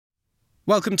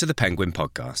Welcome to the Penguin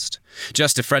Podcast.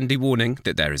 Just a friendly warning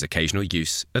that there is occasional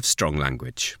use of strong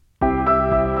language.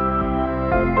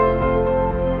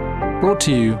 Brought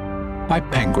to you by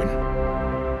Penguin.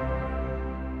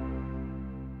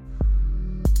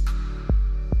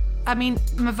 I mean,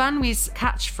 Myfanwy's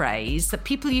catchphrase that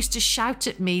people used to shout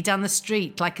at me down the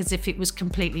street like as if it was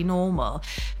completely normal.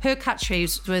 Her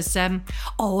catchphrase was,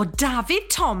 "Oh,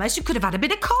 David Thomas, you could have had a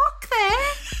bit of cock there."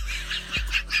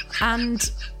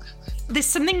 And there's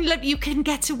something that you can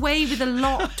get away with a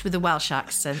lot with a Welsh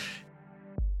accent.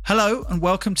 Hello and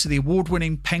welcome to the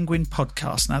award-winning Penguin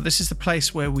Podcast. Now, this is the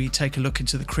place where we take a look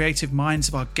into the creative minds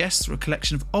of our guests through a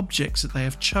collection of objects that they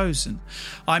have chosen.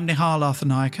 I'm Nihal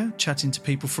Arthanayake, chatting to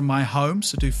people from my home,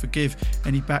 so do forgive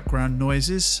any background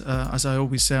noises. As I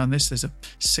always say on this, there's a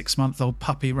 6-month-old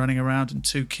puppy running around and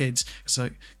 2 kids, so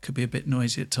it could be a bit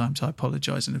noisy at times. I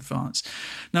apologise in advance.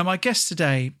 Now, my guest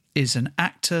today is an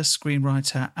actor,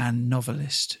 screenwriter and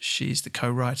novelist. She's the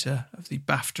co-writer of the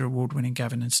BAFTA award-winning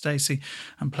Gavin and Stacey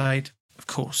and played, of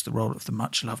course, the role of the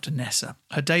much-loved Anessa.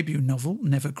 Her debut novel,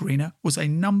 Never Greener, was a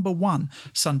 #1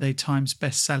 Sunday Times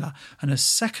bestseller, and her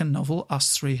second novel,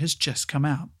 Us Three, has just come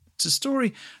out. It's a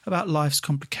story about life's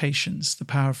complications, the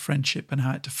power of friendship and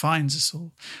how it defines us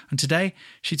all. And today,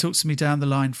 she talks to me down the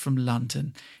line from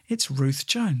London. It's Ruth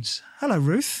Jones. Hello,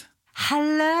 Ruth.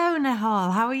 Hello,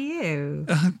 Nihal. How are you?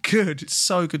 Good. It's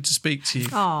so good to speak to you.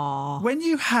 Aww. When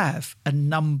you have a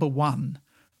 #1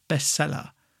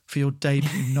 bestseller for your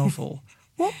debut novel,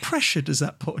 what pressure does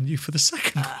that put on you for the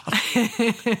second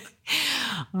one?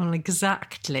 Well,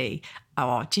 exactly.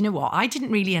 Oh, do you know what? I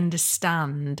didn't really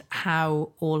understand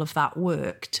how all of that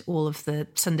worked, all of the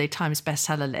Sunday Times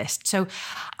bestseller list. So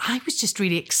I was just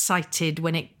really excited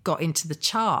when it got into the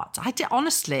chart.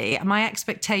 Honestly, my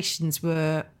expectations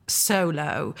were so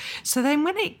low. So then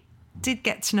when it did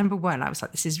get to #1, I was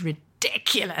like, this is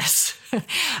ridiculous.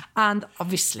 And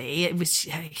obviously it was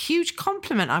a huge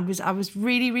compliment. I was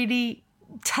really, really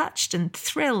touched and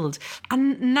thrilled.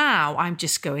 And now I'm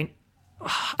just going,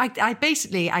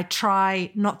 I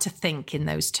try not to think in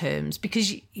those terms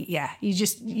because you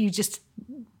just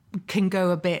can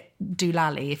go a bit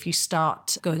doolally if you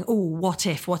start going, oh, what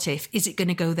if, is it going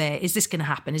to go there? Is this going to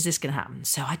happen?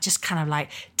 So I just kind of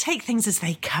like take things as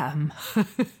they come.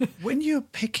 When you're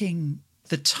picking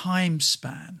the time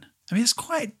span, I mean, it's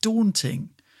quite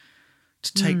daunting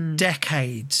to take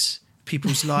decades,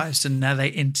 people's lives, and now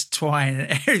they intertwine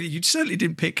and everything. You certainly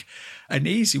didn't pick an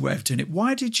easy way of doing it.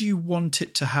 Why did you want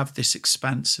it to have this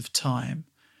expanse of time,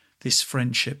 this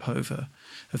friendship of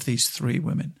these 3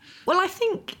 women? Well, I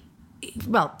think,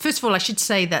 first of all, I should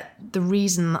say that the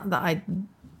reason that I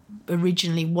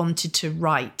originally wanted to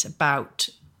write about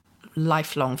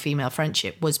lifelong female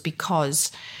friendship was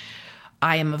because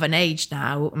I am of an age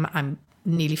now, I'm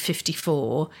nearly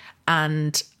 54,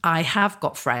 and I have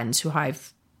got friends who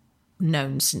I've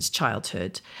known since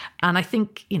childhood. And I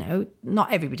think,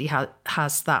 not everybody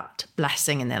has that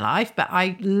blessing in their life, but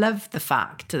I love the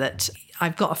fact that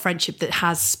I've got a friendship that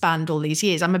has spanned all these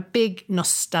years. I'm a big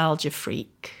nostalgia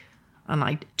freak, and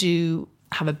I do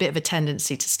have a bit of a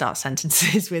tendency to start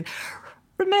sentences with,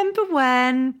 remember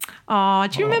when? Oh,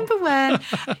 do you remember when?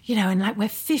 And like we're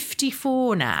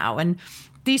 54 now, and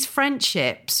these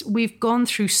friendships, we've gone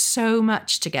through so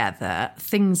much together.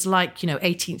 Things like,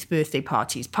 18th birthday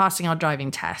parties, passing our driving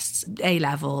tests,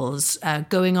 A-levels,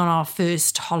 going on our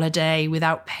first holiday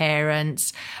without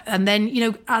parents. And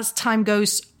then, as time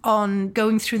goes on,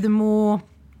 going through the more,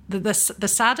 the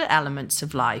sadder elements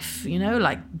of life,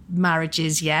 like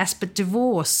marriages, yes, but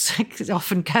divorce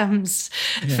often comes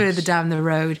further down the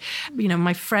road.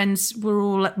 My friends were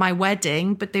all at my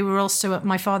wedding, but they were also at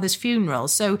my father's funeral.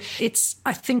 So it's,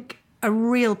 I think, a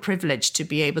real privilege to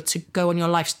be able to go on your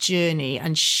life's journey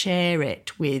and share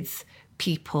it with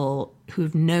people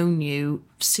who've known you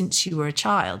since you were a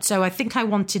child. So I think I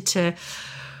wanted to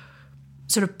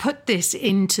sort of put this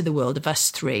into the world of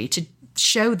Us Three to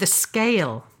show the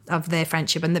scale of their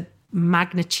friendship and the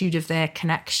magnitude of their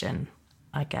connection,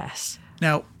 I guess.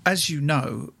 Now, as you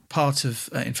know, part of,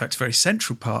 in fact, a very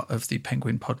central part of the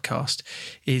Penguin Podcast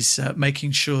is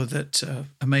making sure that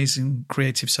amazing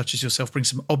creatives such as yourself bring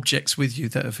some objects with you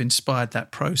that have inspired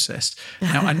that process.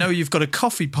 Now, I know you've got a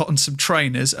coffee pot and some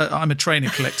trainers. I'm a trainer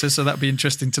collector, so that'd be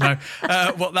interesting to know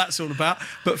what that's all about.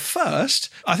 But first,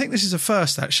 I think this is a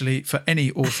first, actually, for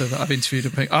any author that I've interviewed.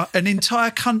 An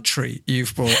entire country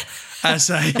you've brought as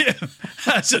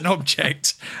an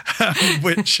object,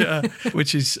 which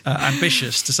is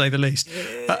ambitious, to say the least.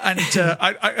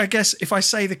 I guess if I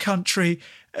say the country,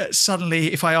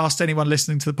 suddenly, if I asked anyone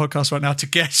listening to the podcast right now to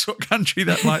guess what country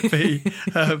that might be,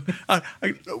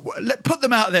 put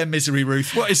them out of their misery,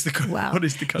 Ruth. What is the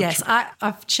country? Yes,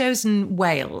 I've chosen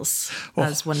Wales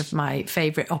as one of my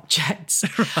favourite objects,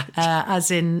 Right.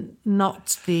 As in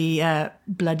not the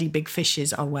bloody big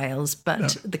fishes are whales,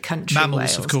 but the country Mammals,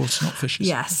 Wales. of course, not fishes.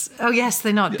 Yes. Oh, yes,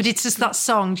 they're not. Yes. But it's just that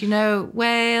song, do you know?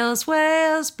 Wales,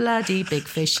 Wales, bloody big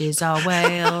fishes are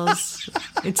whales.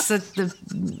 It's the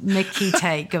Mickey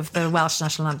take of the Welsh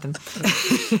national anthem.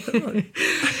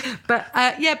 But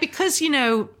because,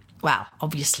 well,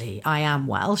 obviously I am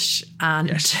Welsh, and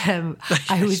yes.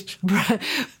 I was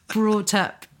brought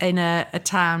up in a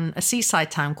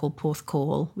seaside town called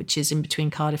Porthcawl, which is in between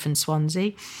Cardiff and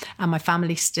Swansea, and my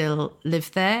family still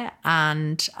live there,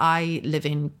 and I live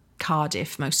in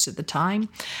Cardiff most of the time,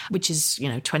 which is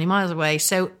 20 miles away.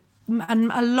 So,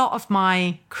 and a lot of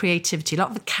my creativity, a lot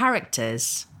of the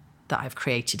characters that I've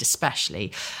created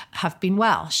especially have been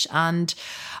Welsh, and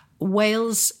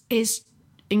Wales is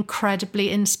incredibly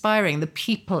inspiring. The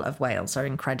people of Wales are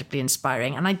incredibly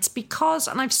inspiring, and it's because,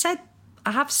 and I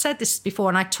have said this before,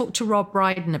 and I talked to Rob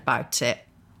Brydon about it,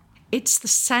 it's the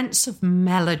sense of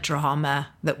melodrama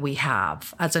that we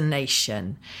have as a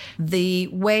nation. The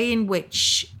way in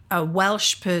which a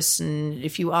Welsh person,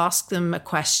 if you ask them a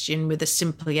question with a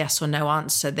simple yes or no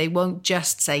answer, they won't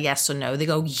just say yes or no. They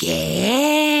go,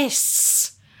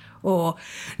 yes, or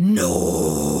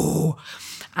no.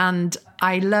 And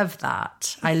I love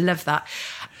that.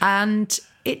 And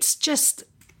it's just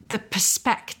the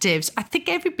perspectives. I think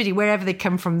everybody, wherever they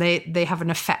come from, they have an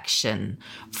affection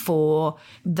for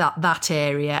that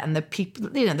area and the people,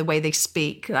 the way they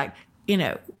speak.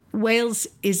 Wales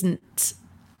isn't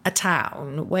a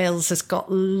town. Wales has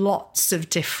got lots of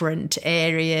different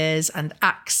areas and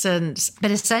accents. But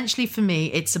essentially for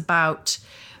me, it's about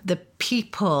the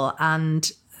people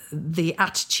and the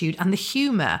attitude and the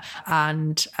humour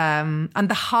and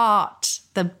the heart,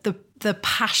 the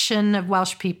passion of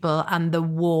Welsh people and the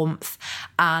warmth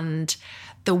and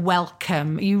the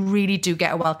welcome. You really do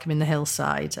get a welcome in the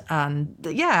hillside. And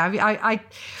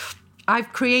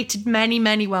I've created many,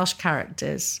 many Welsh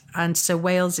characters, and so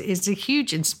Wales is a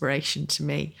huge inspiration to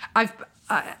me.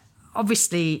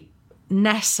 Obviously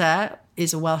Nessa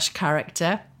is a Welsh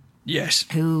character. Yes.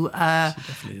 Who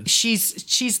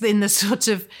she's in the sort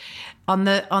of on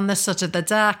the sort of the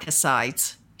darker side.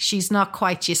 She's not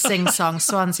quite your sing-song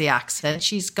Swansea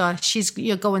accent.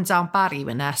 You're going down Barry,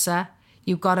 Vanessa.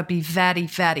 You've got to be very,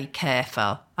 very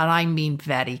careful. And I mean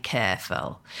very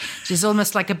careful. There's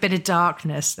almost like a bit of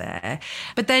darkness there.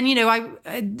 But then,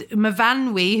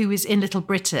 Myfanwy, who is in Little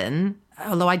Britain,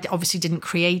 although I obviously didn't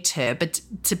create her, but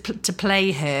to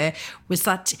play her was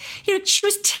that, she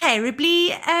was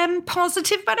terribly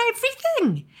positive about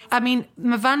everything. I mean,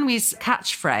 Myfanwy's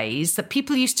catchphrase that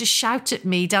people used to shout at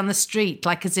me down the street,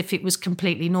 like as if it was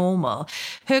completely normal.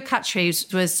 Her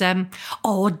catchphrase was,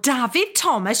 oh, David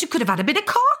Thomas, you could have had a bit of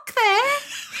cock there.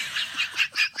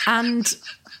 And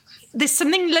there's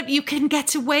something that you can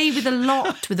get away with a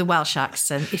lot with a Welsh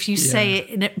accent if you say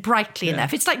it brightly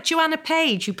enough. It's like Joanna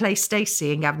Page, who plays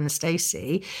Stacey in Gavin and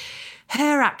Stacey.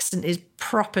 Her accent is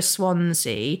proper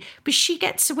Swansea, but she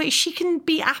gets away. She can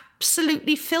be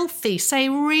absolutely filthy, say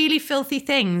really filthy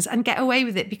things and get away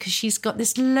with it because she's got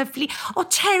this lovely,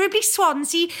 terribly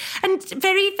Swansea and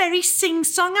very, very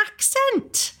sing-song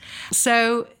accent.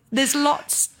 So there's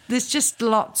just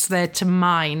lots there to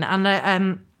mine.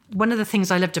 And one of the things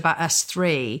I loved about Us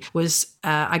Three was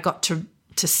I got to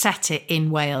set it in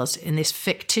Wales, in this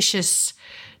fictitious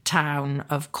town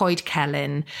of Coed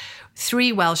Celyn,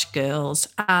 3 Welsh girls.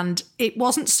 And it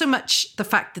wasn't so much the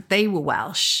fact that they were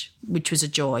Welsh, which was a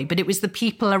joy, but it was the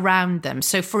people around them.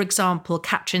 So, for example,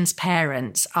 Catherine's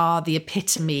parents are the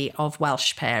epitome of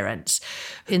Welsh parents.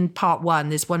 In part 1,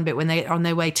 there's one bit when they're on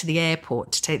their way to the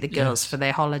airport to take the girls for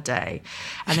their holiday.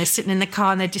 And they're sitting in the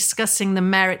car and they're discussing the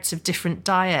merits of different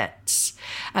diets.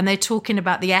 And they're talking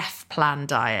about the F-plan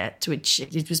diet, which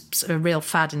it was a real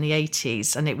fad in the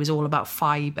 80s, and it was all about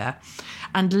fibre.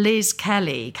 And Liz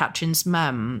Kelly, Catherine's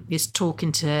mum, is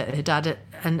talking to her dad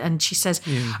and she says,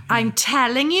 I'm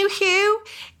telling you, Hugh,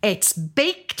 it's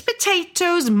baked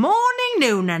potatoes morning,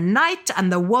 noon and night,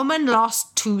 and the woman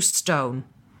lost 2 stone.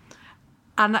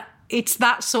 And it's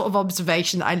that sort of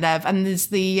observation that I love. And there's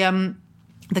the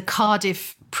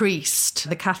Cardiff priest,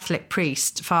 the Catholic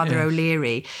priest, Father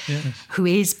O'Leary, who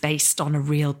is based on a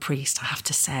real priest, I have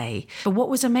to say. But what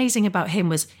was amazing about him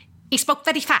was he spoke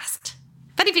very fast,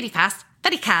 very, very fast,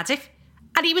 very Cardiff,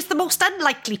 and he was the most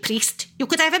unlikely priest you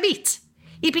could ever meet.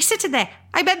 He'd be sitting there.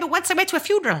 I remember once I went to a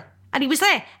funeral and he was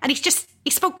there and he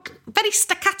spoke very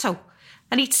staccato,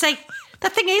 and he'd say, the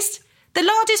thing is, The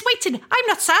Lord is waiting. I'm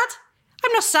not sad.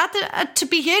 I'm not sad to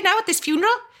be here now at this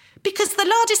funeral because the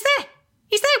Lord is there.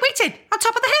 He's there waiting on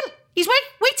top of the hill. He's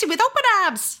waiting with open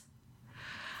arms.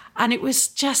 And it was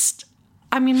just,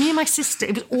 I mean, me and my sister,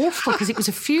 it was awful because it was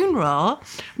a funeral.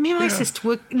 Me and my sister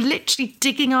were literally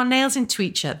digging our nails into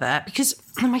each other because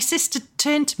my sister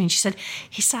turned to me and she said,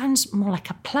 he sounds more like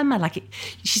a plumber.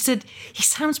 She said, he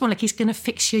sounds more like he's going to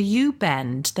fix your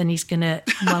U-bend than he's going to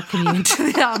welcome you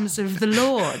into the arms of the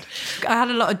Lord. I had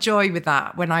a lot of joy with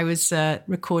that when I was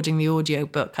recording the audio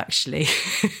book, actually.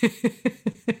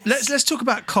 Let's talk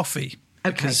about coffee.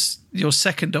 Okay. Because your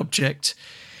second object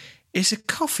is a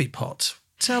coffee pot.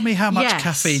 Tell me how much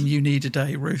caffeine you need a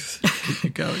day, Ruth, to keep you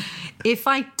going. If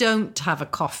I don't have a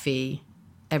coffee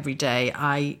every day,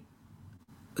 I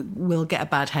will get a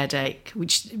bad headache,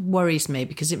 which worries me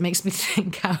because it makes me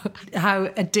think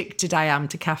how addicted I am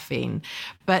to caffeine.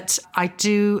 But I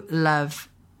do love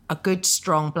a good,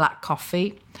 strong black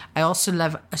coffee. I also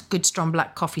love a good, strong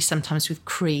black coffee sometimes with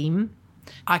cream.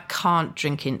 I can't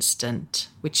drink instant,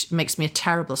 which makes me a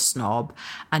terrible snob.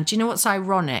 And do you know what's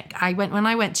ironic? When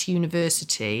I went to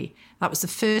university, that was the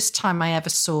first time I ever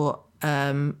saw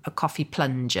a coffee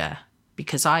plunger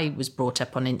because I was brought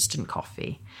up on instant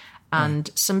coffee. And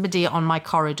somebody on my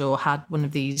corridor had one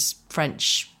of these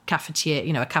French cafetiere,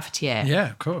 a cafetiere. Yeah,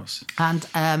 of course. And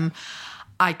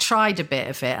I tried a bit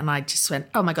of it and I just went,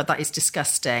 oh my God, that is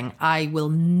disgusting. I will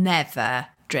never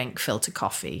drink filter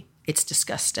coffee. It's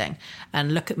disgusting.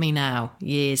 And look at me now,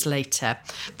 years later.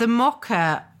 The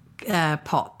mocha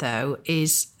pot, though,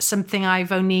 is something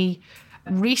I've only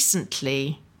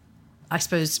recently, I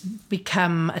suppose,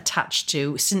 become attached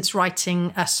to since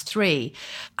writing Us Three.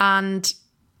 And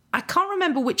I can't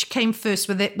remember which came first,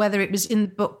 whether it was in the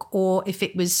book or if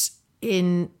it was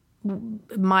in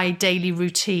my daily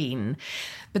routine.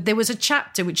 But there was a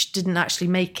chapter which didn't actually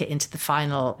make it into the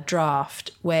final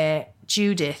draft where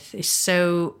Judith is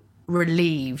so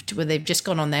relieved, where they've just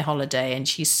gone on their holiday and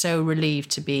she's so relieved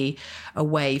to be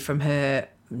away from her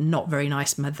not very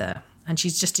nice mother. And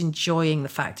she's just enjoying the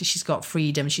fact that she's got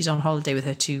freedom. She's on holiday with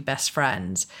her two best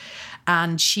friends.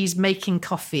 And she's making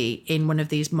coffee in one of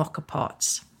these mocha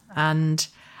pots. And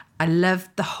I love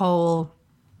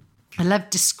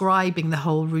describing the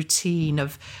whole routine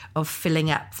of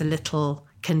filling up the little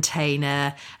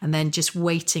container and then just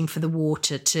waiting for the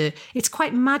water it's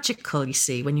quite magical, you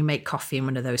see, when you make coffee in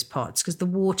one of those pots, because the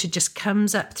water just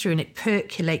comes up through and it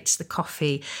percolates the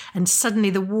coffee, and suddenly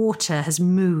the water has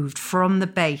moved from the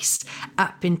base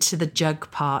up into the jug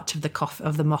part of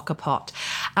the mocha pot.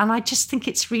 And I just think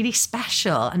it's really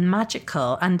special and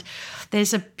magical, and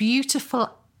there's a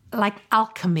beautiful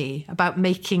alchemy about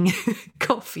making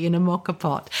coffee in a mocha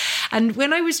pot. And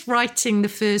when I was writing the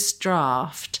first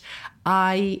draft,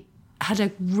 I had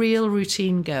a real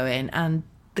routine going, and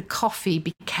the coffee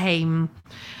became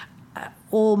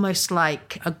almost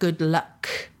like a good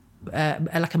luck,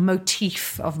 like a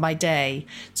motif of my day.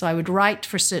 So I would write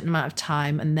for a certain amount of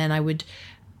time, and then I would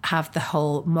have the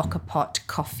whole mocha pot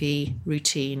coffee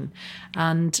routine.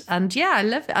 And yeah, I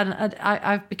love it. And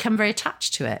I've become very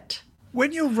attached to it.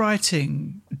 When you're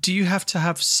writing, do you have to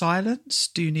have silence?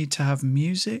 Do you need to have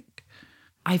music?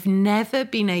 I've never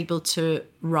been able to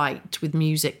write with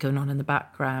music going on in the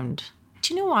background.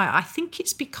 Do you know why? I think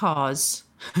it's because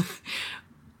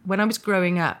when I was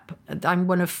growing up, I'm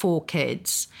one of 4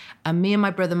 kids, and me and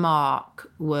my brother Mark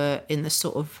were in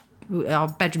the our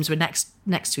bedrooms were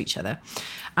next to each other.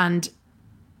 And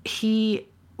he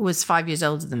was 5 years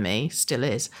older than me, still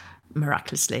is,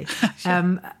 miraculously.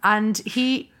 And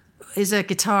he is a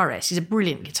guitarist. He's a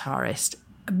brilliant guitarist.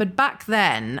 But back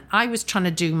then, I was trying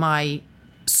to do my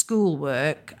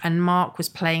schoolwork and Mark was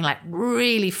playing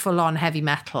really full-on heavy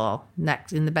metal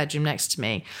in the bedroom next to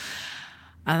me.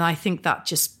 And I think that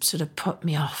just sort of put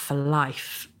me off for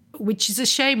life, which is a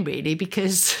shame, really,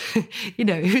 because,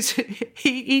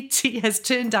 he has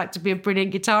turned out to be a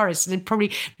brilliant guitarist, and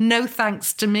probably no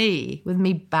thanks to me with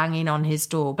me banging on his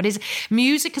door. But his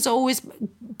music has always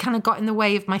kind of got in the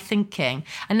way of my thinking.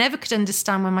 I never could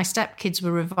understand when my stepkids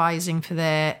were revising for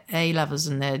their A-levels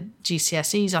and their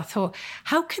GCSEs. I thought,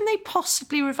 how can they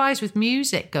possibly revise with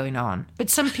music going on?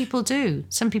 But some people do.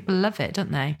 Some people love it,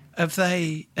 don't they? Have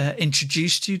they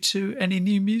introduced you to any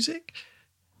new music?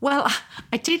 Well,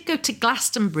 I did go to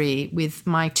Glastonbury with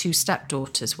my 2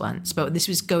 stepdaughters once, but this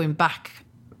was going back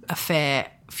a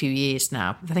fair few years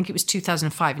now. I think it was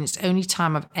 2005, and it's the only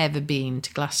time I've ever been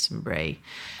to Glastonbury,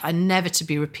 and never to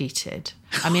be repeated.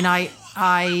 I mean,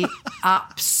 I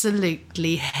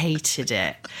absolutely hated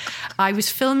it. I was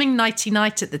filming Nighty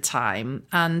Night at the time,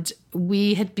 and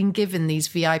we had been given these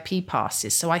VIP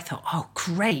passes. So I thought, oh,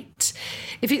 great.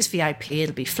 if it's VIP,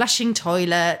 it'll be flushing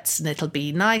toilets and it'll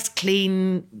be nice,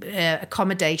 clean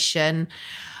accommodation.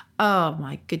 Oh,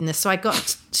 my goodness. So I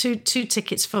got two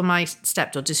tickets for my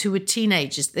stepdaughters who were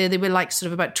teenagers. They were like sort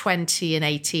of about 20 and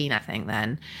 18, I think,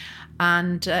 then.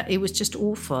 And it was just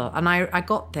awful. And I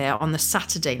got there on the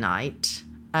Saturday night,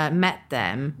 met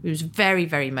them. It was very,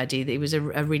 very muddy. It was a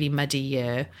really muddy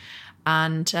year.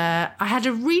 And I had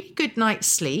a really good night's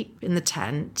sleep in the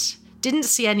tent. Didn't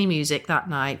see any music that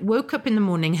night. Woke up in the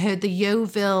morning, heard the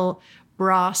Yeovil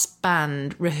brass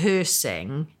band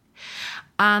rehearsing,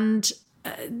 and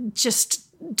just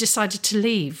decided to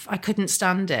leave. I couldn't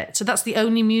stand it. So that's the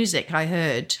only music I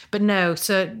heard. But no,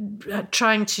 so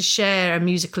trying to share a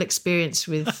musical experience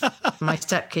with my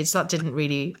stepkids, that didn't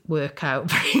really work out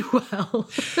very well.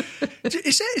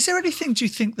 Is there anything, do you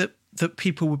think, that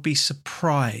people would be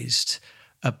surprised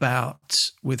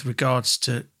about with regards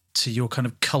to your kind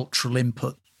of cultural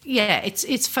input? Yeah,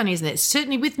 it's funny, isn't it?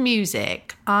 Certainly with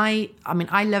music, I mean,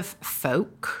 I love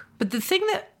folk. But the thing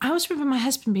that I always remember my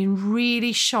husband being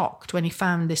really shocked when he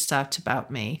found this out about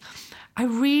me, I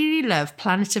really love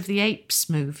Planet of the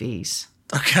Apes movies.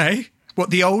 Okay.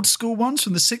 What, the old school ones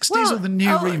from the 60s or the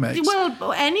new remakes?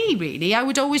 Well, any really. I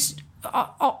would always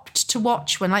opt to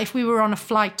watch when, like, if we were on a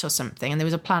flight or something and there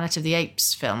was a Planet of the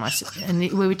Apes film and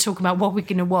we would talk about what we're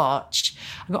going to watch.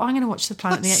 I go, I'm going to watch the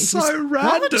Planet of the Apes. That's so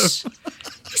random.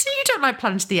 He said, you don't like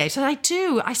Planet of the Apes? And I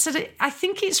do. I said, I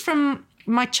think it's from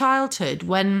my childhood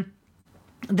when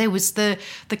there was the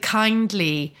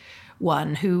kindly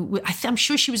one who I'm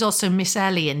sure she was also Miss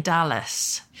Ellie in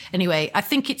Dallas. Anyway, I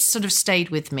think it's sort of stayed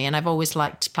with me, and I've always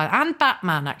liked and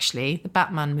Batman, actually, the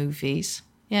Batman movies.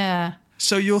 Yeah.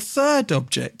 So your third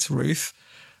object, Ruth,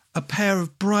 a pair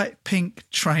of bright pink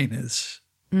trainers.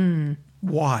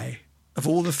 Why? Of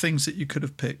all the things that you could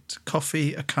have picked,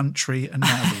 coffee, a country, and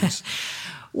now these.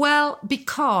 Well,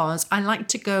 because I like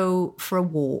to go for a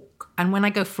walk. And when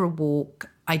I go for a walk,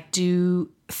 I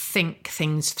do think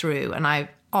things through. And I've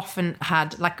often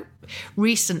had, like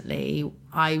recently,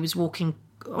 I was walking.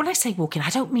 When I say walking, I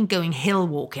don't mean going hill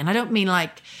walking. I don't mean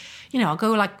like, I'll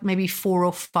go like maybe 4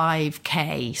 or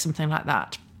 5K, something like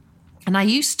that. And I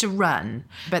used to run,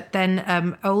 but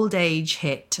then old age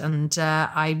hit and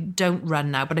I don't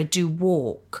run now, but I do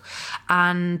walk.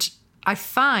 And I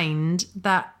find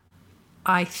that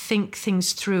I think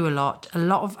things through a lot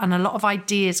of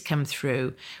ideas come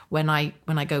through when I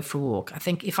go for a walk. I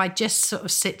think if I just sort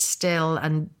of sit still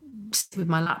and sit with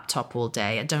my laptop all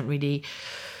day, I don't know.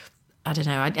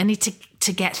 I need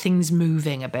to get things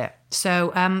moving a bit.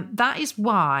 So that is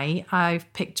why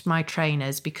I've picked my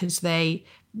trainers, because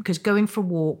going for a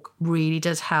walk really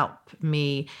does help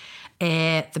me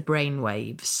air the brain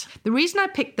waves. The reason I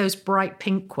picked those bright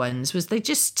pink ones was I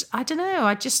just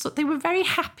thought they were very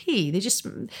happy. They just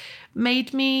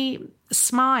made me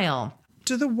smile.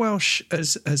 Do the Welsh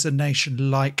as a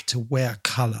nation like to wear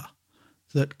colour?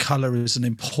 That colour is an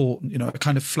important, a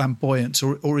kind of flamboyance,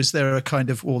 or is there a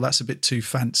kind of, that's a bit too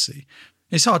fancy?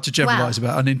 It's hard to generalise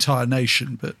about an entire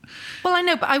nation, but... Well, I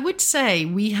know, but I would say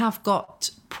we have got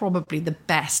probably the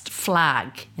best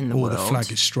flag in the world. The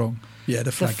flag is strong. Yeah,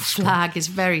 the flag is strong. The flag is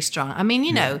very strong. I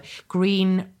mean,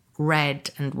 green,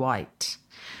 red and white.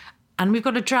 And we've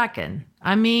got a dragon.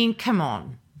 I mean, come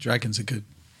on. Dragons are good,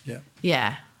 yeah.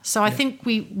 Yeah. So I think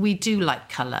we do like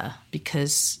colour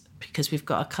because we've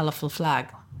got a colourful flag.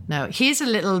 Now, here's a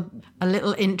little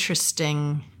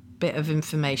interesting bit of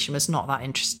information. It's not that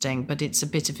interesting, but it's a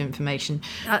bit of information.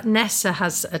 Nessa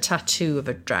has a tattoo of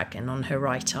a dragon on her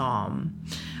right arm.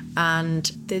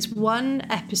 And there's one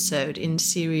episode in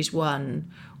series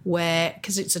 1 where,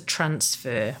 because it's a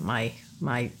transfer, I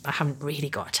haven't really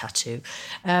got a tattoo.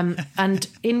 And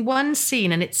in one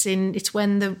scene, and it's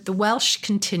when the Welsh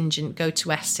contingent go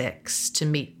to Essex to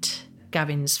meet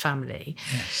Gavin's family.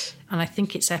 Yes. And I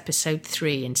think it's episode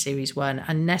 3 in series 1.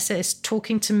 And Nessa is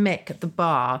talking to Mick at the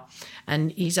bar,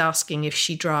 and he's asking if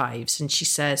she drives. And she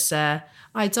says,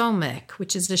 I don't, Mick,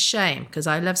 which is a shame because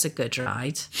I loves a good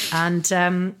ride.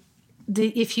 And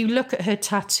if you look at her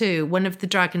tattoo, one of the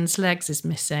dragon's legs is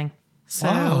missing. So,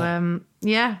 wow.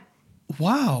 Yeah.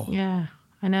 Wow. Yeah,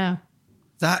 I know.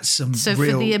 That's some So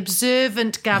real... for the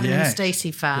observant Gavin and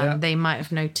Stacey fan, they might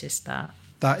have noticed that.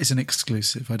 That is an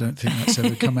exclusive. I don't think that's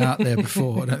ever come out there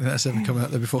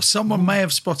before. Someone may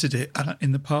have spotted it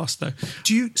in the past, though.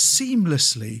 Do you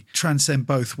seamlessly transcend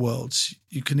both worlds?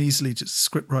 You can easily just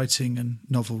script writing and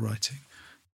novel writing.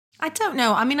 I don't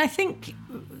know. I mean, I think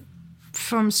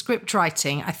from script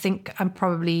writing, I think I'm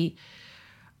probably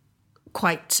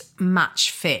quite match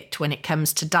fit when it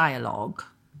comes to dialogue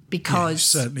because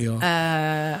you certainly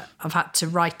are. I've had to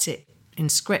write it in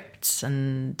scripts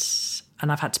and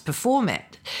and I've had to perform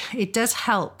it. It does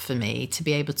help for me to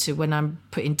be able to, when I'm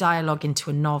putting dialogue into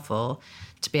a novel,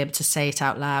 to be able to say it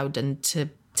out loud and to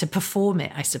perform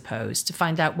it, I suppose, to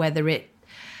find out whether it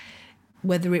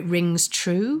rings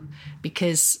true,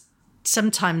 because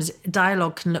sometimes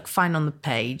dialogue can look fine on the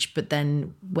page, but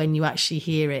then when you actually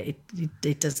hear it,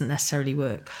 it doesn't necessarily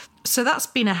work. So that's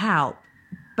been a help.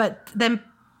 But then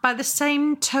by the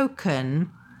same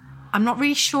token, I'm not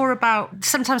really sure about,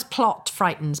 sometimes plot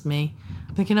frightens me.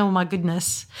 I'm thinking, oh my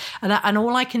goodness. And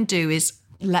all I can do is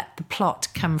let the plot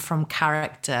come from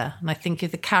character. And I think if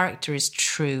the character is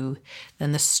true,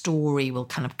 then the story will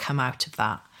kind of come out of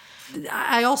that.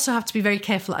 I also have to be very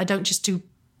careful. I don't just do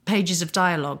pages of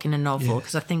dialogue in a novel,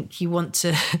 because I think you want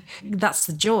to, that's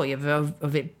the joy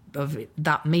of it,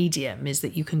 that medium, is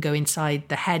that you can go inside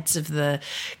the heads of the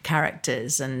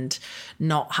characters and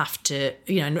not have to,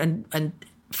 and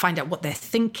find out what they're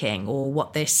thinking or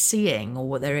what they're seeing or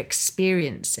what they're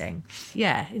experiencing.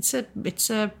 Yeah, it's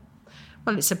a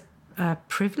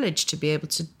privilege to be able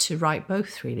to write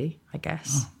both, really, I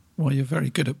guess. Oh, well, you're very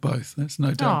good at both. There's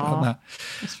no doubt about that.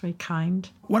 That's very kind.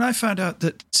 When I found out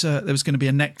that there was going to be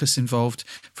a necklace involved,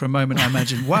 for a moment I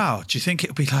imagined, wow, do you think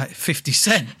it'll be like 50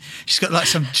 Cent? She's got like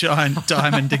some giant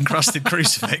diamond-encrusted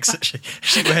crucifix that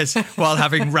she wears while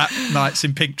having rap nights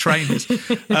in pink trainers.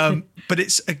 But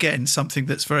it's, again, something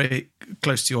that's very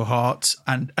close to your heart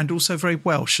and also very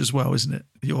Welsh as well, isn't it?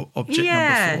 Your object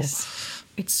number 4.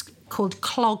 It's called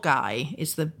clogau,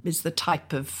 is the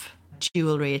type of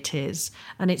jewellery it is,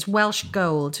 and it's Welsh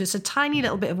gold. So it's a tiny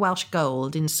little bit of Welsh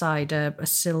gold inside a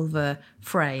silver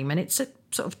frame, and it's a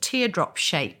sort of teardrop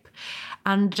shape.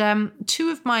 And 2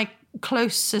 of my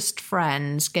closest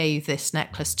friends gave this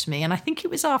necklace to me, and I think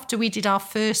it was after we did our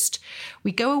first,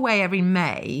 we go away every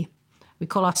May. We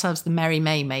call ourselves the Merry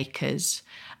May Makers,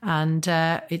 and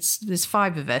there's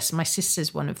 5 of us. My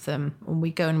sister's one of them, and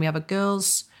we go and we have a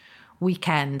girls'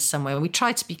 weekend somewhere. We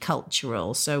try to be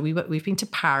cultural, so we've been to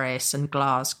Paris and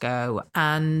Glasgow,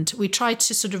 and we tried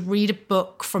to sort of read a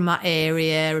book from that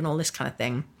area and all this kind of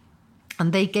thing.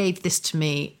 And they gave this to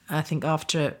me, I think,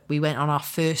 after we went on our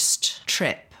first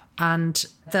trip, and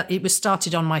that it was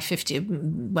started on my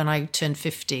 50th. When I turned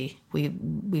 50,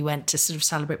 we went to sort of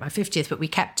celebrate my 50th, but we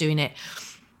kept doing it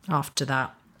after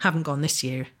that. Haven't gone this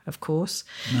year, of course.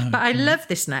 No, but I love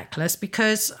this necklace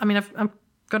because, I mean, I've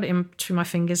got it in between my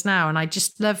fingers now, and I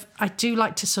do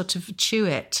like to sort of chew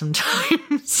it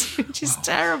sometimes, which is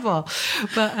terrible.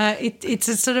 But it's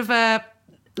a sort of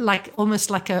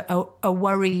almost like a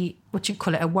worry, what do you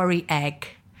call it, a worry egg.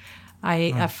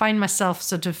 I find myself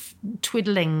sort of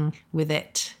twiddling with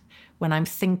it when I'm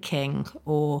thinking,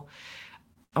 or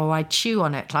I chew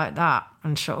on it like that,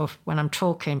 and sort of when I'm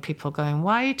talking, people going,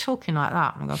 why are you talking like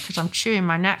that? And I go, because I'm chewing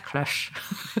my necklace.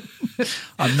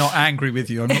 I'm not angry with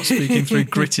you. I'm not speaking through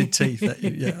gritted teeth at you.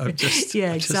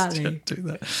 Yeah, exactly. I just do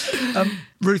that.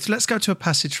 Ruth, let's go to a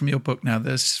passage from your book now.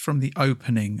 There's from the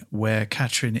opening where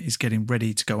Catherine is getting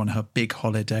ready to go on her big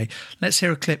holiday. Let's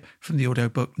hear a clip from the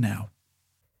audiobook now.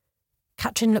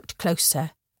 Catherine looked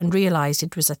closer and realised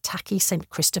it was a tacky St.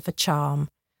 Christopher charm,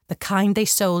 the kind they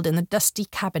sold in the dusty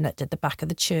cabinet at the back of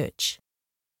the church.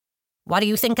 "What do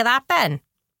you think of that, then?"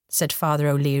 said Father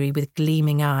O'Leary with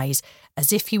gleaming eyes,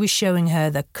 as if he was showing her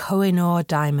the Koh-i-Noor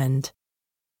diamond.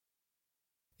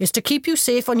 "It's to keep you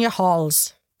safe on your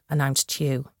hauls," announced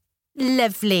Hugh.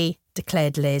 "Lovely,"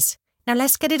 declared Liz. "Now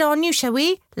let's get it on you, shall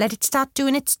we? Let it start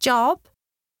doing its job."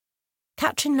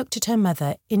 Catherine looked at her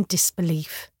mother in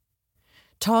disbelief.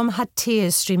 Tom had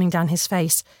tears streaming down his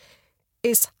face.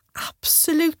 "It's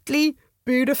absolutely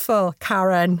beautiful,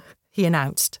 Karen," he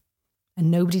announced.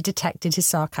 And nobody detected his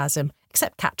sarcasm,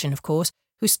 except Catherine, of course,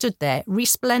 who stood there,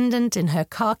 resplendent in her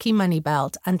khaki money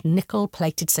belt and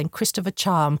nickel-plated St. Christopher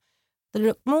charm that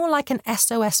looked more like an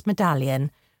SOS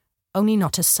medallion, only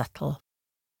not as subtle.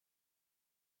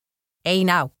 "Hey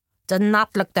now, doesn't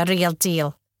that look the real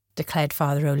deal?" declared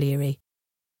Father O'Leary.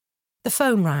 The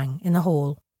phone rang in the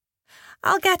hall.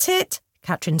 "I'll get it,"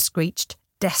 Catherine screeched,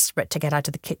 desperate to get out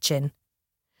of the kitchen.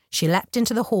 She leapt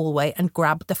into the hallway and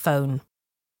grabbed the phone.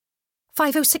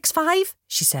 5065,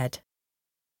 she said.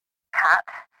 "Cat,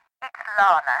 it's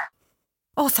Lana."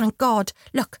 "Oh, thank God.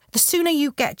 Look, the sooner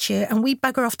you get here and we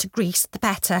bugger off to Greece, the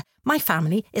better. My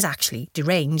family is actually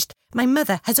deranged. My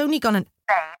mother has only gone and..."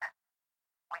 "Babe,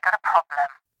 we got a problem."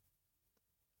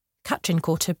 Catherine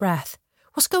caught her breath.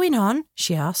 "What's going on?"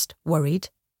 she asked, worried.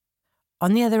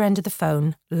 On the other end of the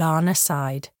phone, Lana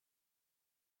sighed.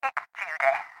 "It's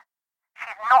Judith.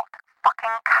 She's not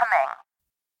fucking coming."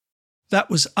 That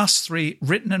was Us Three,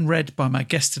 written and read by my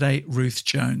guest today, Ruth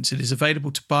Jones. It is available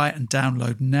to buy and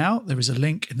download now. There is a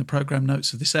link in the programme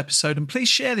notes of this episode. And please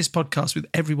share this podcast with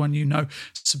everyone you know.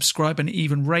 Subscribe and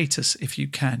even rate us if you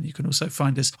can. You can also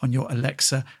find us on your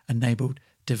Alexa-enabled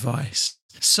device.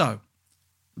 So,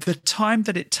 the time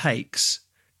that it takes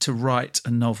to write a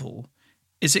novel,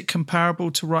 is it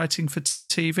comparable to writing for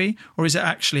TV, or is it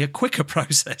actually a quicker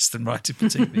process than writing for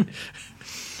TV?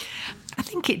 I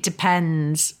think it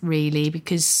depends, really,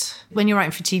 because when you're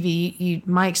writing for TV,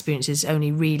 my experience is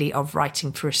only really of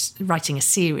writing a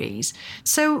series.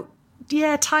 So,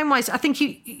 yeah, time-wise, I think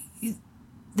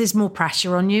there's more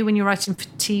pressure on you when you're writing for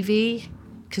TV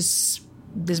because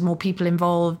there's more people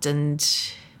involved and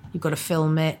you've got to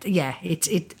film it. Yeah,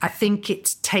 I think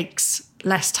it takes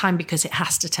less time because it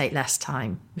has to take less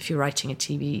time if you're writing a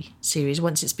TV series.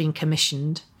 Once it's been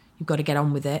commissioned, you've got to get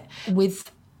on with it. With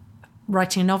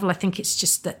writing a novel, I think it's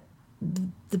just that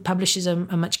the publishers are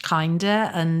much kinder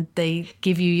and they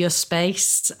give you your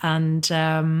space. And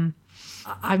I'm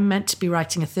meant to be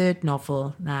writing a third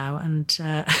novel now, and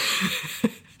wow.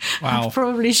 I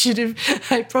probably should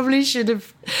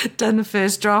have done the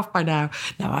first draft by now.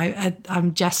 No,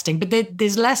 I'm jesting, but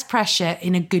there's less pressure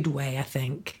in a good way, I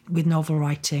think, with novel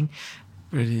writing.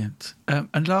 Brilliant.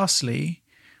 And lastly,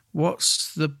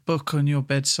 what's the book on your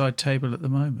bedside table at the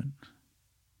moment?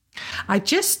 I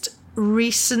just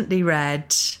recently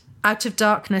read Out of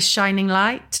Darkness, Shining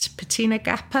Light, Bettina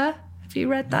Gapper. Have you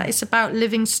read that? It's about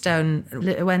Livingstone,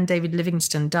 when David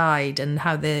Livingstone died, and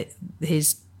how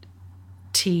his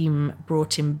team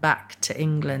brought him back to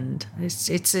England. It's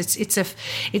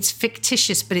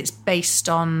fictitious, but it's based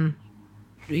on,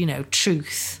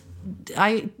 truth.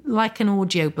 I like an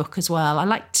audiobook as well. I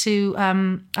like to.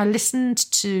 I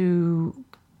listened to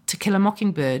Kill a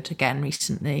Mockingbird again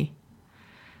recently.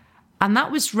 And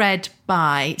that was read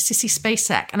by Sissy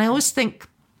Spacek. And I always think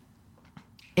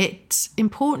it's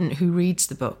important who reads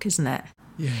the book, isn't it?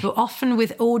 Yeah. But often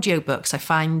with audiobooks, I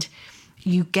find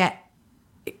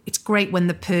it's great when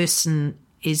the person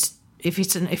is, if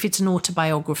it's an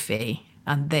autobiography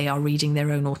and they are reading their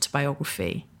own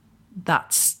autobiography,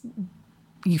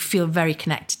 you feel very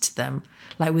connected to them.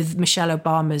 Like with Michelle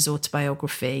Obama's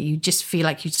autobiography, you just feel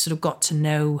like you sort of got to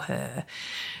know her.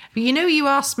 But you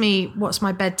asked me, what's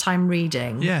my bedtime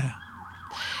reading? Yeah.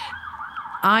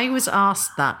 I was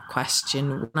asked that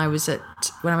question when I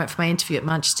went for my interview at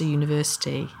Manchester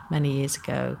University many years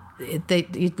ago.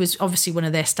 It was obviously one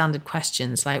of their standard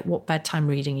questions, like, what bedtime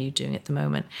reading are you doing at the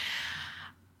moment?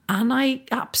 And I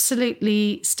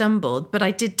absolutely stumbled, but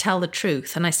I did tell the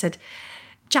truth. And I said,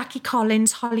 Jackie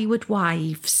Collins' Hollywood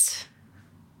Wives.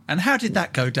 And how did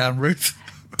that go down, Ruth?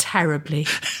 Terribly.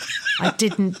 I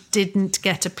didn't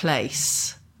get a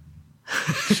place.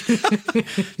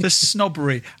 The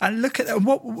snobbery. And look at that.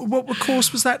 What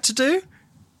course was that to do?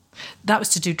 That was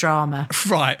to do drama.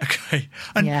 Right, okay.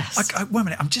 And yes. Wait a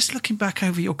minute, I'm just looking back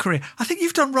over your career. I think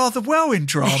you've done rather well in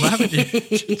drama, haven't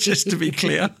you? Just to be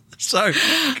clear. So,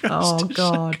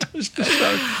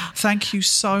 thank you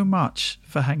so much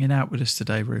for hanging out with us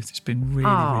today, Ruth. It's been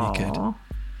really good.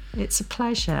 It's a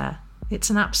pleasure. It's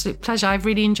an absolute pleasure. I've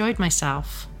really enjoyed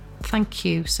myself. Thank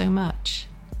you so much.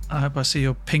 I hope I see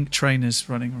your pink trainers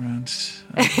running around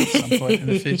at some point in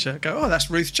the future. Go, that's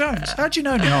Ruth Jones. How do you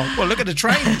know, Nihal? Well, look at the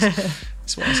trainers.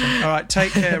 That's what I say. All right,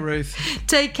 take care, Ruth.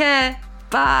 Take care.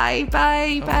 Bye.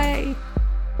 Bye.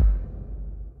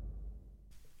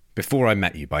 Before I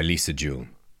Met You by Lisa Jewell.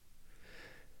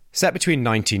 Set between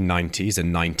 1990s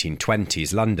and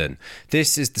 1920s London,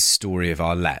 this is the story of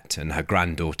Arlette and her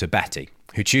granddaughter Betty,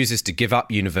 who chooses to give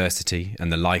up university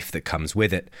and the life that comes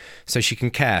with it so she can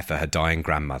care for her dying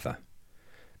grandmother.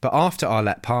 But after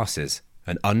Arlette passes,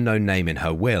 an unknown name in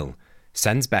her will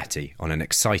sends Betty on an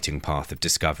exciting path of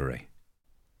discovery.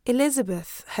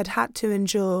 Elizabeth had to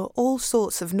endure all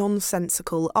sorts of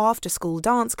nonsensical after-school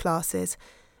dance classes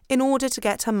in order to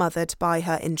get her mother to buy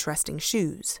her interesting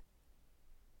shoes.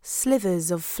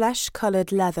 Slivers of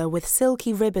flesh-coloured leather with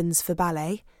silky ribbons for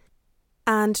ballet,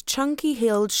 and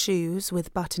chunky-heeled shoes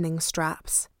with buttoning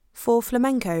straps for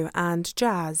flamenco and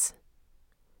jazz.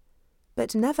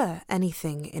 But never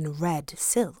anything in red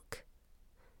silk.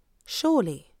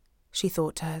 Surely, she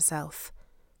thought to herself,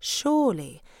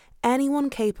 surely anyone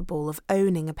capable of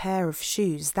owning a pair of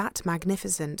shoes that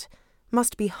magnificent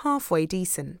must be halfway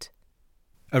decent.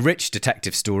 A rich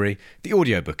detective story, the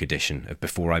audiobook edition of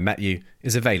Before I Met You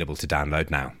is available to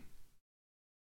download now.